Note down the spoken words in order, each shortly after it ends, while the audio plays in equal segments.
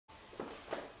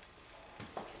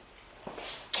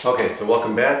Okay, so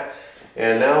welcome back.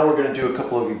 And now we're going to do a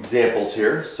couple of examples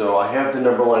here. So I have the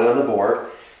number line on the board,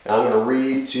 and I'm going to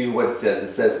read to you what it says.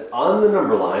 It says, on the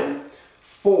number line,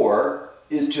 4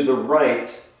 is to the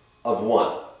right of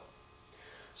 1.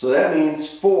 So that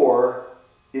means 4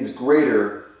 is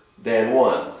greater than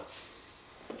 1.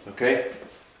 Okay?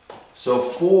 So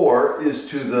 4 is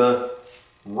to the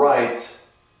right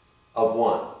of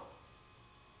 1.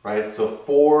 Right? So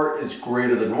 4 is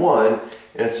greater than 1,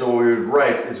 and so what we would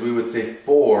write is we would say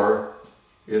 4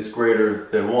 is greater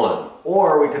than 1.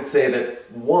 Or we could say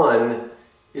that 1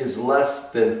 is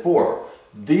less than 4.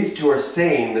 These two are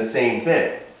saying the same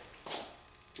thing.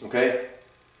 Okay?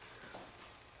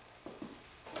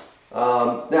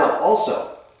 Now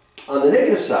also, on the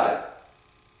negative side,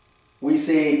 we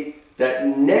say that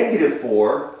negative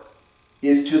 4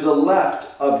 is to the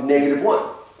left of negative 1.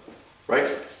 Right?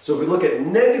 So if we look at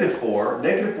negative 4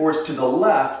 is to the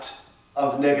left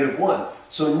of negative 1.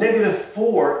 So negative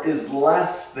 4 is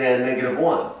less than negative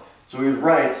 1. So we would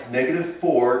write negative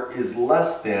 4 is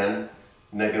less than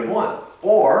negative 1.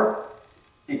 Or,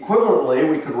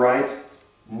 equivalently, we could write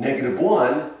negative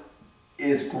 1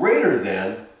 is greater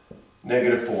than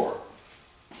negative 4.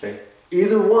 Okay?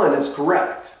 Either one is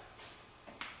correct.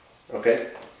 Okay?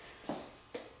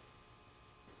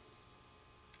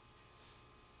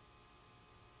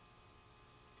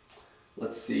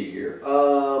 Let's see here.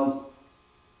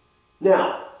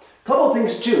 Now, a couple of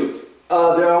things too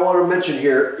that I want to mention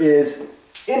here is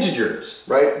integers,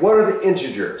 right? What are the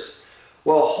integers?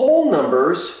 Well, whole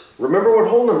numbers, remember what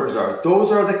whole numbers are.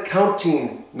 Those are the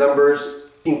counting numbers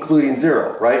including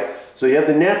 0, right? So you have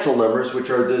the natural numbers, which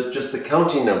are just the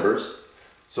counting numbers.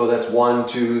 So that's 1,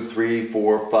 2, 3,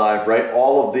 4, 5, right?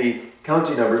 All of the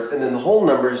counting numbers, and then the whole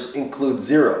numbers include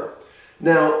 0.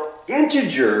 Now,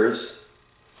 integers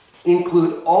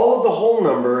include all of the whole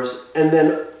numbers and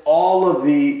then all of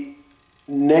the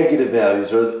negative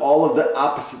values or all of the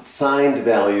opposite signed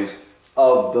values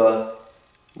of the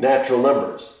natural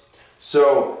numbers.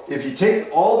 So if you take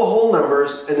all the whole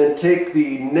numbers and then take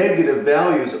the negative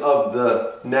values of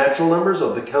the natural numbers,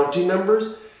 of the counting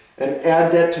numbers, and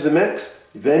add that to the mix,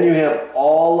 then you have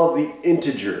all of the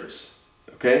integers,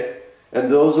 okay? And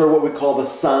those are what we call the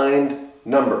signed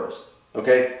numbers,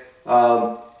 okay?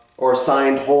 Or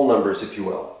signed whole numbers, if you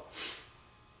will.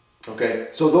 Okay,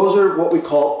 so those are what we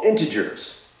call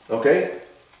integers. Okay,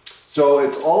 so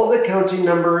it's all of the counting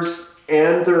numbers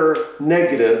and their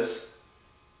negatives,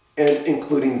 and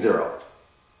including 0.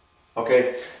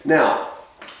 Okay, now,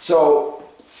 so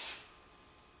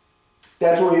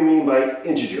that's what we mean by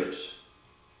integers.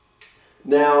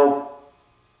 Now,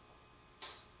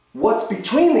 what's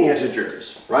between the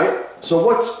integers, right? So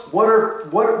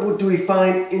what do we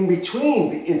find in between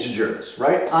the integers,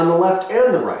 right? On the left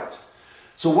and the right.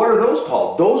 So what are those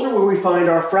called? Those are where we find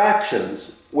our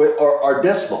fractions or our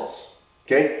decimals.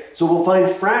 Okay? So we'll find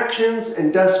fractions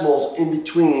and decimals in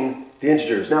between the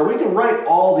integers. Now we can write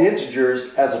all the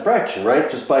integers as a fraction, right?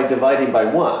 Just by dividing by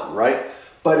 1, right?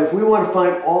 But if we want to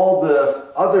find all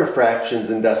the other fractions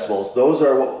and decimals, those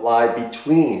are what lie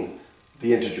between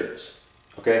the integers.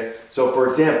 Okay? So for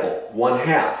example,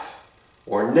 1/2.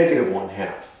 Or negative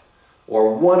 1/2,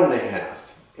 or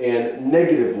 1.5, and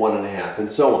negative 1.5,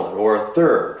 and so on, or a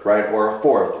third, right, or a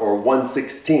fourth, or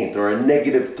 1/16, or a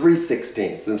negative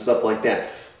 3/16, and stuff like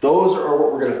that. Those are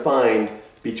what we're going to find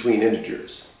between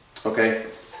integers, okay,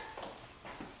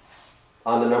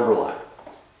 on the number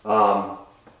line.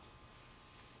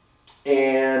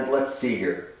 And let's see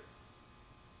here.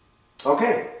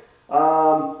 Okay,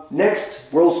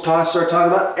 next we'll start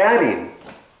talking about adding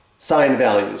signed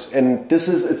values, and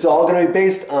it's all going to be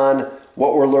based on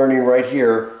what we're learning right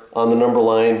here on the number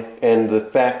line and the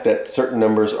fact that certain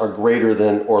numbers are greater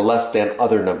than or less than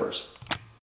other numbers.